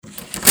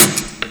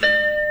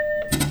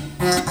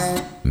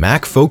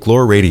Mac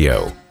Folklore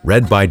Radio,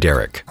 read by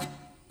Derek.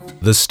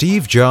 The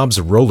Steve Jobs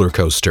Roller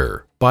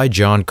Coaster by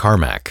John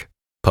Carmack,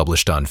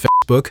 published on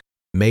Facebook,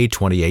 May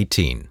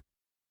 2018.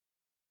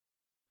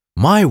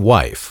 My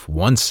wife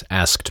once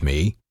asked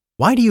me,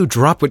 "Why do you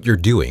drop what you're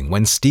doing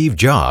when Steve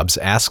Jobs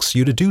asks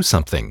you to do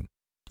something?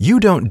 You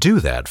don't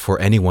do that for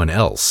anyone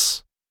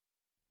else."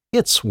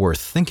 It's worth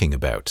thinking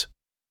about.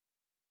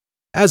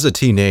 As a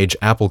teenage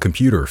Apple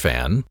computer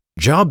fan,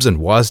 Jobs and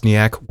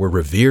Wozniak were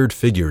revered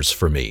figures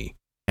for me,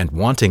 and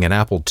wanting an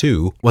Apple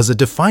II was a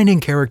defining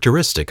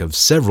characteristic of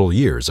several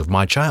years of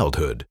my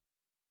childhood.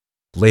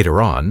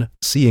 Later on,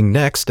 seeing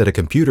Next at a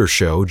computer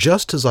show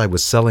just as I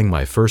was selling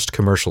my first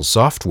commercial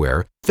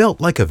software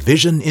felt like a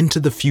vision into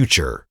the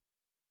future.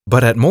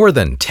 But at more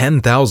than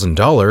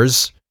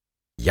 $10,000,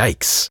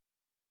 yikes.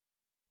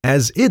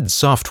 As id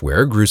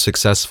Software grew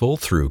successful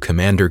through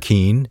Commander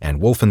Keen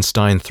and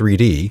Wolfenstein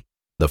 3D,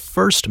 the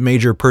first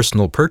major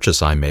personal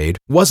purchase I made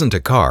wasn't a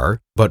car,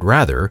 but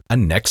rather a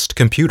Next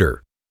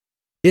computer.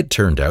 It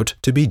turned out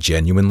to be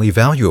genuinely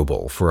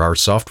valuable for our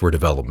software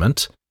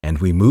development, and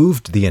we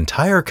moved the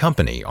entire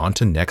company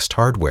onto Next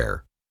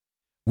hardware.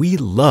 We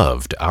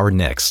loved our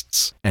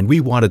Nexts, and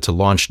we wanted to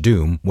launch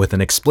Doom with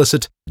an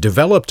explicit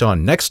 "Developed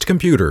on Next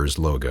Computers"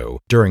 logo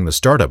during the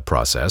startup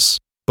process,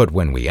 but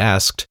when we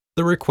asked,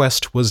 the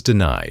request was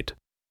denied.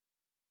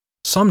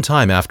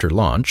 Sometime after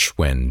launch,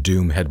 when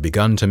Doom had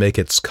begun to make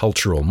its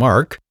cultural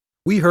mark,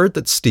 we heard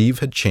that Steve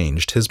had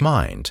changed his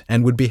mind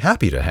and would be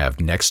happy to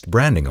have Next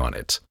branding on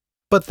it,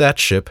 but that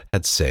ship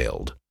had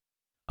sailed.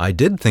 I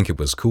did think it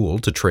was cool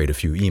to trade a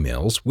few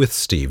emails with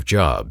Steve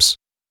Jobs.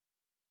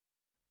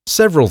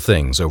 Several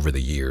things over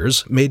the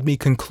years made me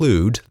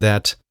conclude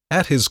that,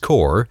 at his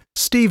core,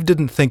 Steve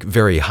didn't think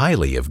very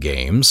highly of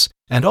games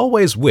and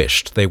always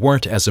wished they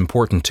weren't as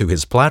important to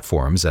his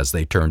platforms as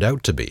they turned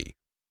out to be.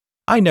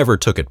 I never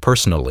took it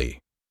personally.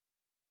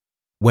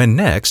 When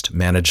Next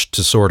managed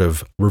to sort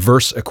of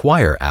reverse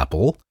acquire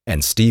Apple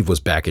and Steve was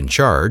back in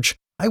charge,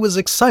 I was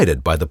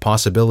excited by the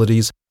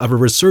possibilities of a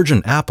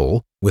resurgent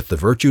Apple with the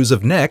virtues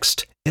of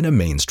Next in a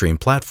mainstream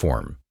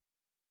platform.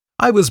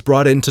 I was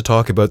brought in to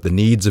talk about the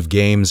needs of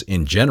games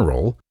in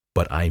general,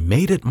 but I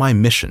made it my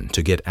mission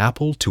to get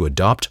Apple to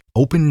adopt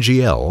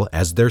OpenGL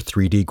as their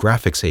 3D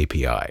graphics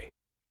API.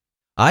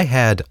 I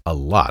had a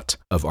lot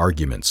of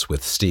arguments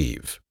with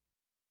Steve.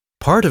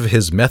 Part of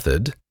his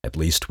method, at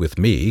least with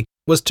me,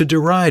 was to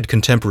deride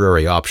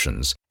contemporary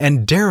options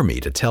and dare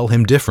me to tell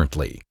him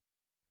differently.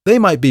 They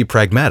might be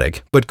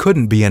pragmatic, but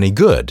couldn't be any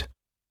good.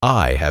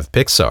 I have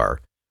Pixar.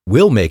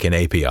 We'll make an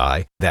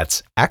API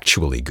that's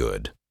actually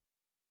good.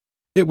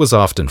 It was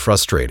often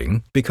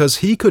frustrating because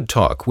he could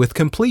talk with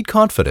complete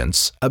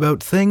confidence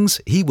about things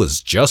he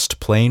was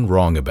just plain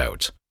wrong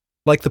about,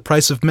 like the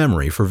price of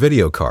memory for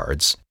video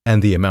cards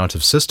and the amount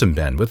of system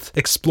bandwidth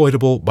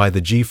exploitable by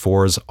the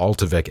GeForce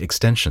Ultivec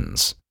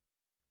extensions.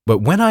 But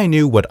when I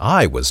knew what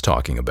I was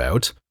talking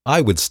about,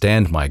 I would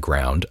stand my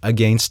ground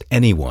against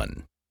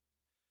anyone.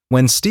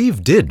 When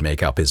Steve did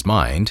make up his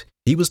mind,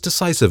 he was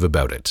decisive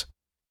about it.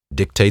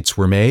 Dictates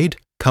were made,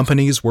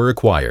 companies were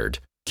acquired,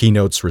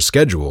 keynotes were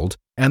scheduled,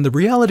 and the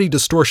reality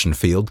distortion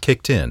field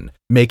kicked in,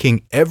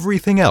 making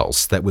everything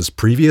else that was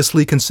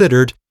previously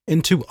considered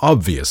into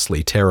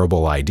obviously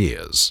terrible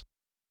ideas.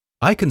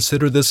 I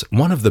consider this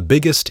one of the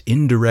biggest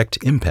indirect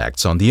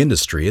impacts on the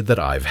industry that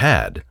I've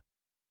had.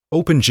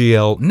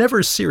 OpenGL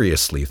never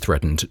seriously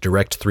threatened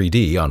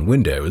Direct3D on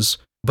Windows,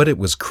 but it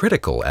was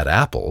critical at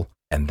Apple,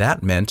 and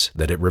that meant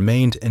that it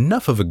remained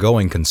enough of a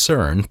going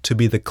concern to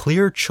be the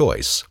clear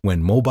choice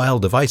when mobile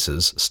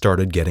devices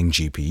started getting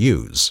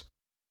GPUs.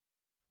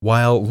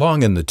 While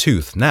long in the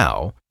tooth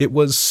now, it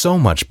was so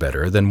much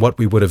better than what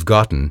we would have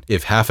gotten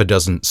if half a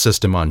dozen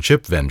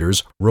system-on-chip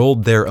vendors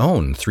rolled their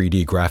own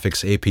 3D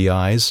graphics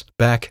APIs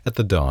back at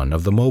the dawn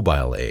of the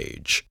mobile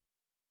age.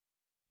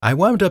 I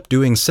wound up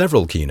doing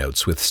several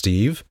keynotes with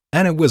Steve,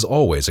 and it was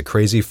always a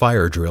crazy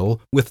fire drill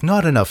with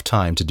not enough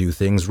time to do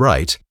things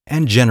right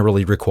and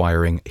generally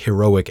requiring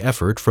heroic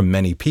effort from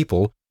many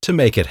people to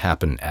make it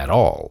happen at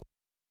all.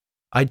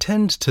 I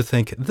tend to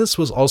think this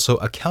was also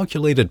a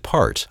calculated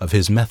part of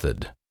his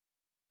method.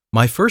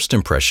 My first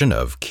impression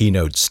of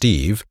Keynote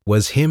Steve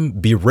was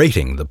him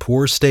berating the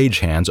poor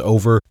stagehands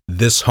over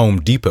this Home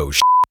Depot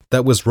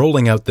that was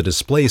rolling out the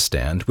display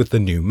stand with the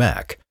new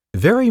Mac,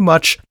 very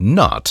much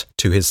not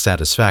to his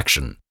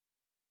satisfaction.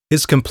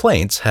 His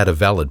complaints had a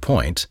valid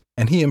point,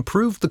 and he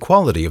improved the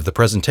quality of the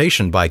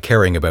presentation by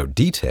caring about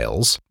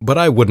details, but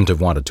I wouldn't have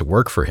wanted to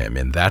work for him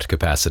in that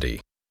capacity.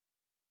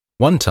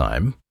 One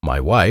time, my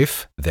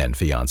wife, then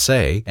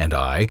fiancée, and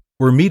I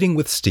were meeting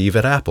with Steve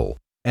at Apple,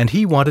 and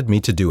he wanted me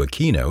to do a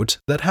keynote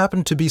that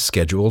happened to be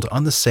scheduled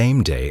on the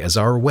same day as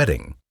our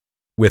wedding.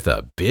 With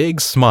a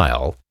big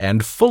smile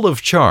and full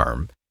of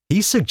charm,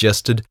 he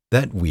suggested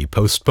that we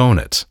postpone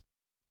it.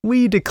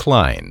 We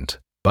declined,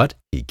 but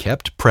he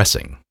kept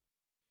pressing.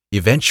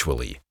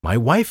 Eventually, my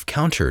wife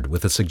countered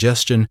with a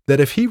suggestion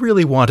that if he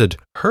really wanted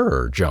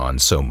her John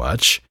so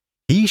much,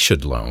 he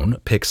should loan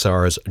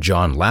Pixar's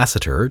John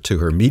Lasseter to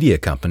her media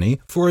company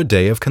for a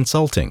day of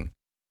consulting.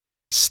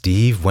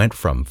 Steve went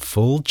from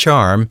full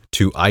charm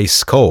to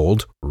ice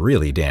cold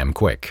really damn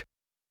quick.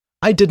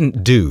 I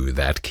didn't do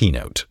that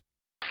keynote.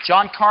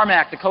 John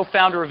Carmack, the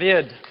co-founder of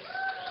id.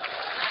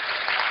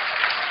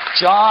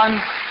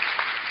 John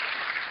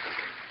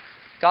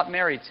got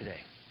married today.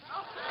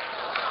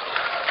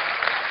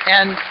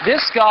 And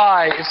this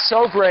guy is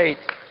so great,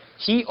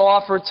 he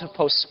offered to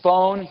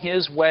postpone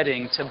his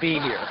wedding to be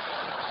here.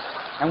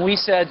 And we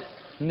said,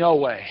 no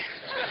way.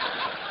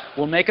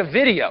 We'll make a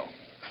video.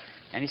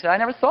 And he said, I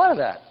never thought of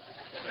that.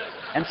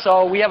 And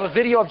so we have a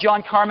video of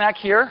John Carmack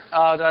here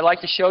that I'd like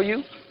to show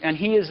you. And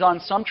he is on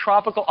some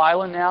tropical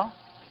island now.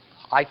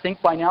 I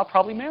think by now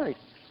probably married.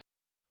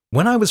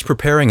 When I was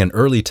preparing an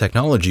early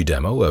technology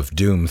demo of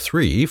Doom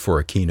 3 for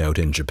a keynote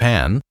in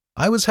Japan,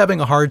 I was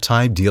having a hard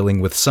time dealing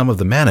with some of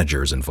the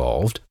managers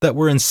involved that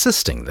were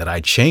insisting that I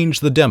change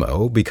the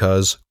demo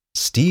because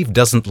Steve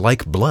doesn't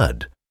like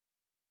blood.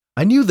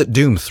 I knew that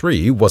Doom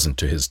 3 wasn't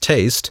to his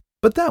taste,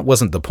 but that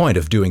wasn't the point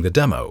of doing the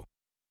demo.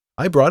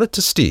 I brought it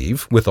to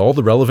Steve with all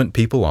the relevant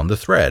people on the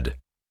thread.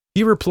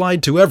 He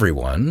replied to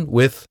everyone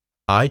with,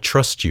 I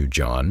trust you,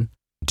 John.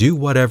 Do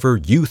whatever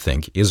you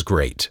think is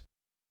great.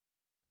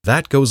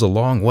 That goes a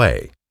long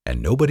way,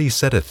 and nobody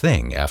said a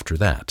thing after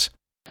that.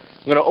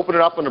 I'm going to open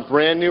it up on a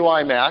brand new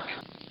iMac.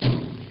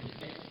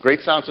 Great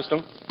sound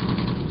system.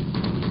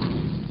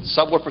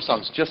 Subwoofer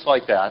sounds just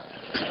like that.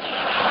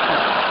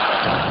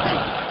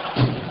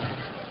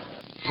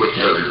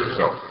 Prepare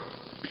yourself.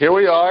 Here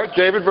we are,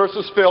 David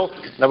versus Phil.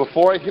 Now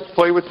before I hit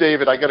play with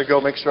David, I got to go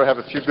make sure I have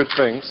a few good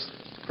things.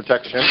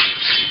 Protection.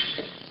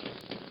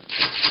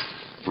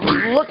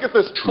 3, Look at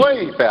this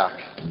playback.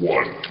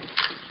 1,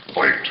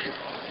 fight.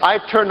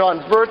 I've turned on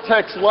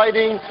Vertex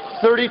lighting,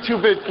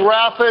 32-bit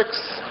graphics.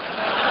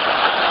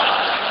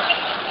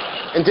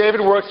 And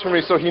David works for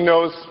me, so he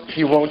knows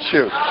he won't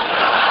shoot.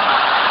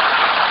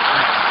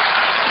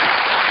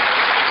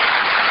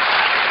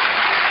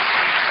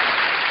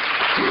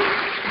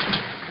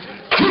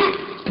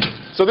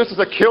 So this is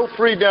a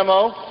kill-free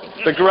demo.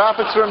 The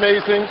graphics are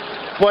amazing.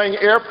 Playing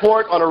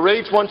Airport on a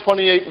Rage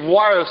 128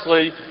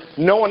 wirelessly.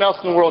 No one else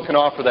in the world can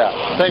offer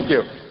that. Thank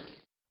you.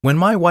 When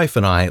my wife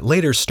and I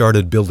later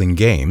started building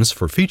games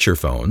for feature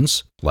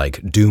phones,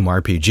 like Doom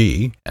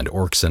RPG and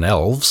Orcs and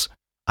Elves,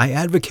 I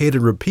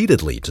advocated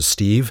repeatedly to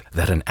Steve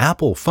that an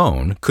Apple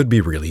phone could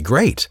be really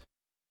great.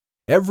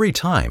 Every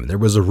time there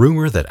was a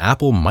rumor that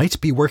Apple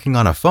might be working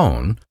on a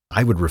phone,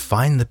 I would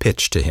refine the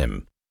pitch to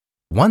him.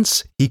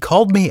 Once, he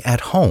called me at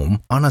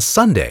home on a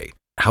Sunday,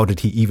 how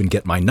did he even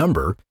get my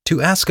number,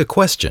 to ask a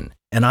question,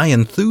 and I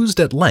enthused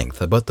at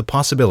length about the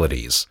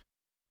possibilities.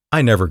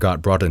 I never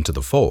got brought into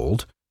the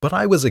fold, but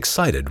I was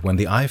excited when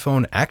the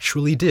iPhone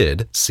actually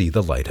did see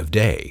the light of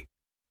day.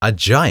 A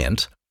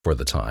giant, for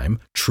the time,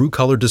 true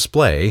color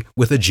display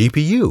with a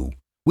GPU.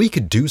 We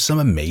could do some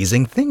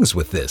amazing things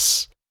with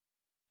this.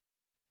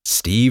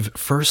 Steve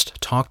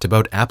first talked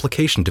about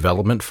application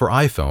development for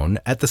iPhone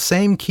at the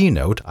same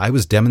keynote I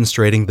was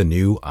demonstrating the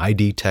new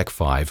ID Tech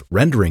 5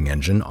 rendering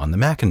engine on the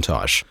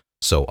Macintosh,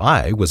 so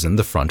I was in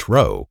the front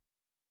row.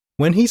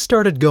 When he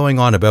started going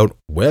on about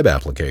web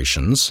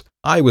applications,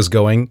 I was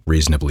going,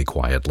 reasonably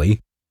quietly,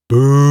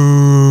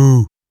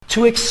 boo!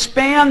 To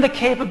expand the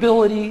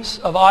capabilities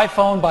of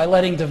iPhone by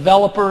letting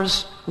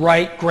developers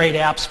write great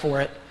apps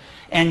for it,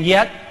 and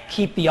yet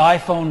keep the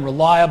iPhone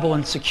reliable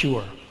and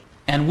secure.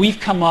 And we've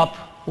come up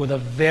with a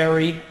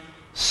very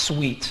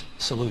sweet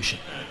solution.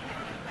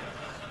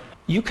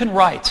 You can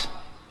write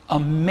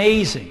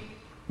amazing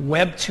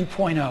Web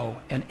 2.0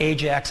 and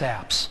AJAX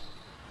apps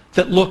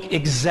that look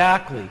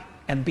exactly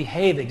and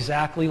behave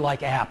exactly like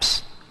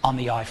apps on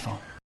the iPhone.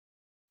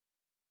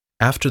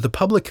 After the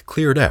public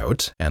cleared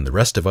out and the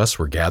rest of us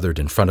were gathered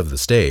in front of the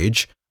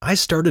stage, I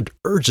started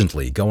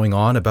urgently going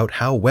on about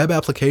how web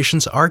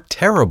applications are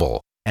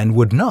terrible and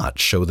would not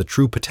show the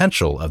true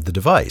potential of the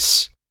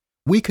device.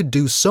 We could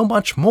do so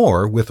much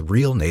more with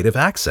real native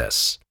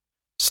access.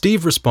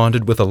 Steve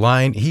responded with a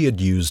line he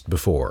had used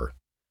before.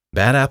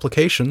 Bad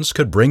applications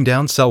could bring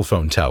down cell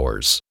phone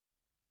towers.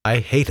 I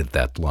hated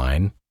that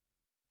line.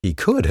 He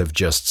could have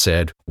just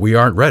said, "We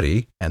aren't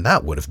ready," and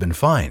that would have been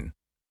fine.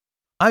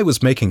 I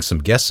was making some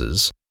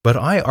guesses, but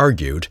I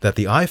argued that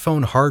the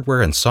iPhone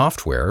hardware and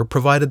software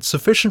provided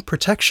sufficient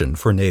protection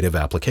for native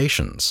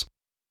applications.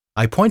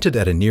 I pointed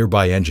at a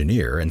nearby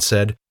engineer and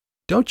said,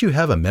 "Don't you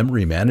have a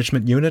memory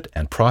management unit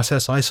and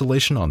process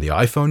isolation on the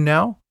iPhone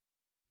now?"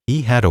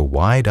 He had a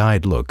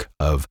wide-eyed look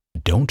of,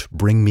 "Don't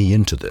bring me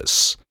into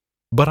this,"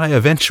 but I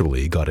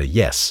eventually got a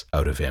yes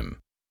out of him.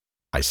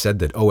 I said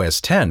that OS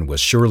X was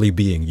surely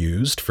being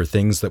used for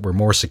things that were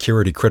more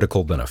security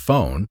critical than a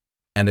phone,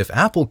 and if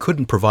Apple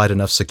couldn't provide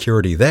enough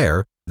security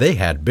there, they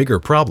had bigger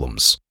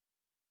problems.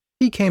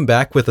 He came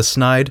back with a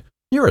snide,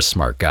 "You're a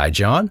smart guy,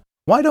 John.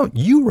 Why don't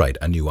you write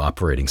a new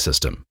operating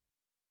system?"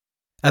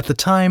 At the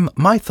time,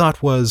 my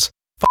thought was,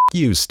 "F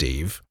you,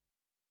 Steve."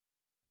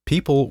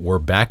 People were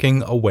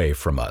backing away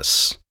from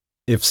us.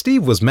 If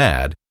Steve was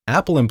mad,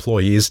 Apple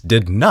employees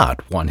did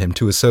not want him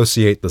to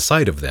associate the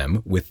sight of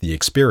them with the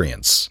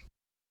experience.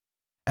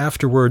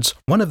 Afterwards,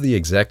 one of the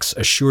execs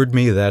assured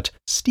me that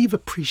Steve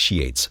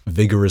appreciates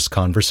vigorous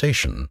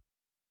conversation.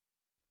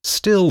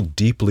 Still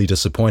deeply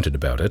disappointed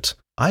about it,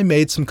 I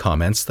made some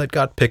comments that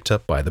got picked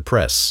up by the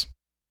press.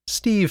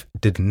 Steve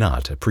did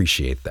not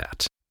appreciate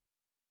that.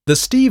 The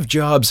Steve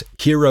Jobs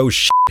hero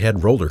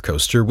shithead roller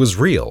coaster was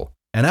real,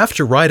 and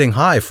after riding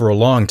high for a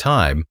long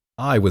time,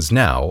 I was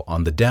now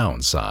on the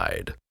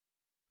downside.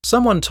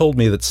 Someone told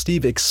me that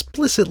Steve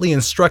explicitly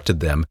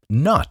instructed them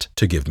not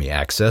to give me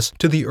access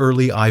to the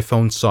early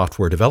iPhone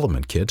software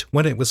development kit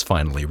when it was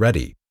finally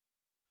ready.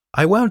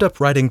 I wound up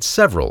writing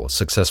several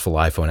successful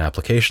iPhone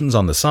applications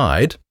on the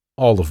side,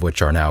 all of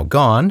which are now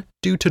gone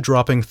due to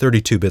dropping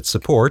 32-bit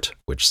support,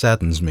 which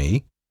saddens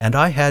me, and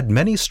I had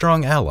many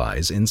strong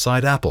allies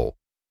inside Apple.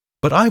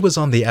 But I was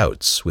on the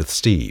outs with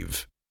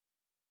Steve.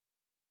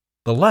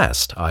 The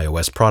last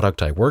iOS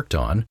product I worked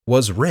on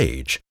was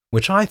Rage,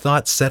 which I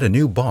thought set a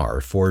new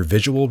bar for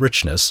visual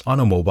richness on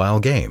a mobile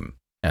game,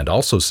 and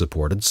also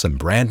supported some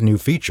brand new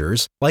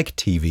features like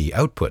TV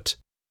output.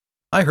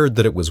 I heard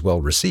that it was well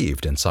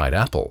received inside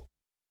Apple.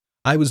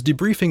 I was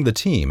debriefing the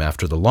team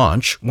after the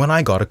launch when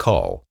I got a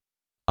call.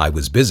 I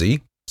was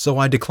busy, so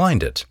I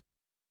declined it.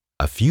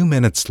 A few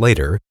minutes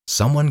later,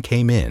 someone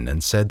came in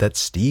and said that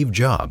Steve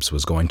Jobs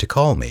was going to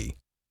call me.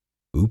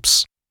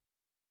 Oops.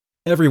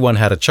 Everyone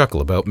had a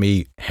chuckle about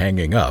me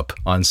hanging up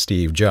on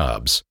Steve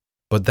Jobs,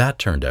 but that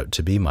turned out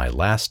to be my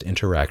last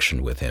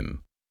interaction with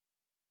him.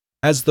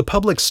 As the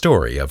public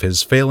story of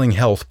his failing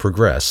health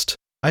progressed,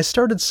 I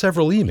started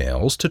several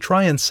emails to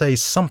try and say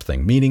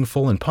something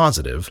meaningful and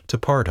positive to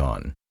part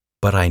on,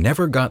 but I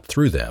never got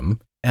through them,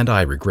 and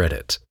I regret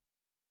it.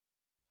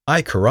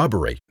 I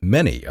corroborate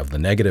many of the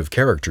negative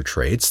character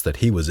traits that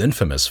he was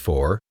infamous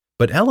for,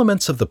 but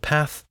elements of the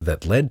path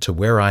that led to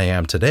where I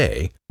am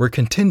today were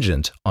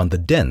contingent on the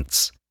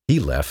dents he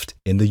left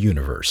in the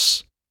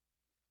universe.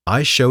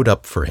 I showed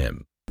up for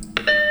him.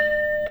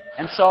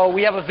 And so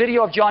we have a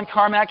video of John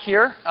Carmack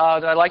here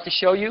that I'd like to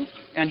show you.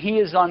 And he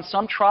is on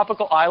some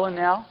tropical island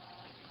now.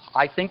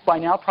 I think by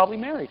now probably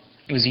married.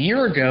 It was a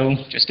year ago,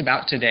 just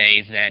about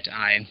today, that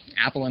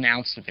Apple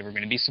announced that they were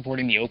going to be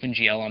supporting the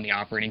OpenGL on the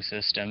operating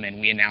system, and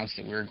we announced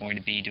that we were going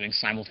to be doing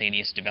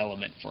simultaneous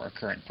development for our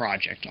current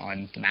project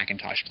on the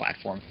Macintosh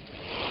platform.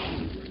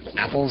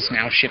 Apple's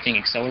now shipping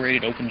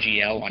accelerated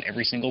OpenGL on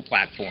every single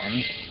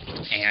platform,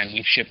 and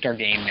we've shipped our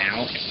game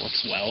now. It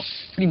works well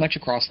pretty much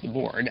across the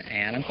board,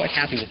 and I'm quite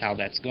happy with how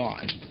that's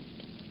gone.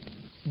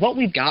 What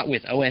we've got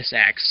with OS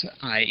X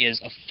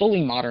is a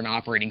fully modern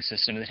operating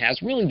system that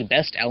has really the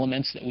best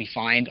elements that we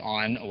find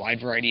on a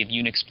wide variety of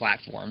Unix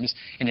platforms,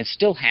 and it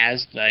still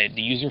has the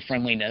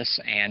user-friendliness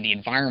and the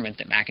environment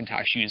that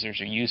Macintosh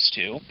users are used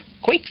to.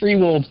 Quake 3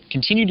 will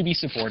continue to be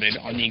supported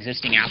on the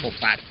existing Apple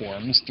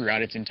platforms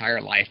throughout its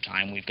entire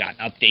lifetime. We've got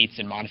updates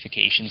and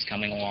modifications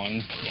coming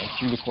along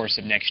through the course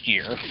of next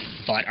year,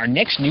 but our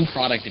next new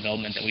product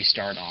development that we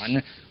start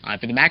on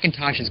for the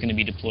Macintosh is going to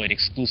be deployed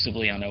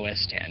exclusively on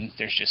OS X.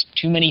 There's just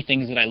too many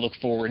things that I look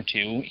forward to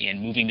in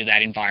moving to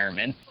that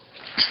environment.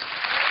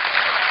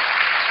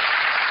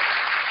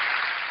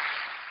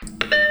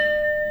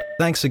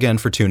 Thanks again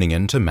for tuning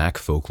in to Mac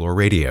Folklore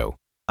Radio.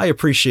 I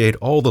appreciate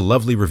all the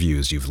lovely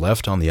reviews you've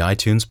left on the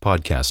iTunes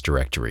podcast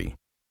directory.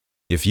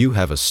 If you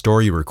have a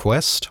story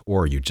request,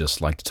 or you'd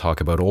just like to talk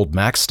about old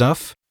Mac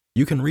stuff,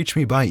 you can reach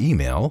me by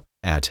email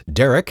at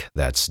Derek,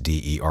 that's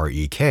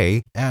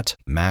DEREK, at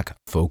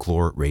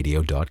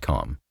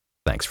macfolkloreradio.com.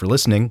 Thanks for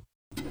listening.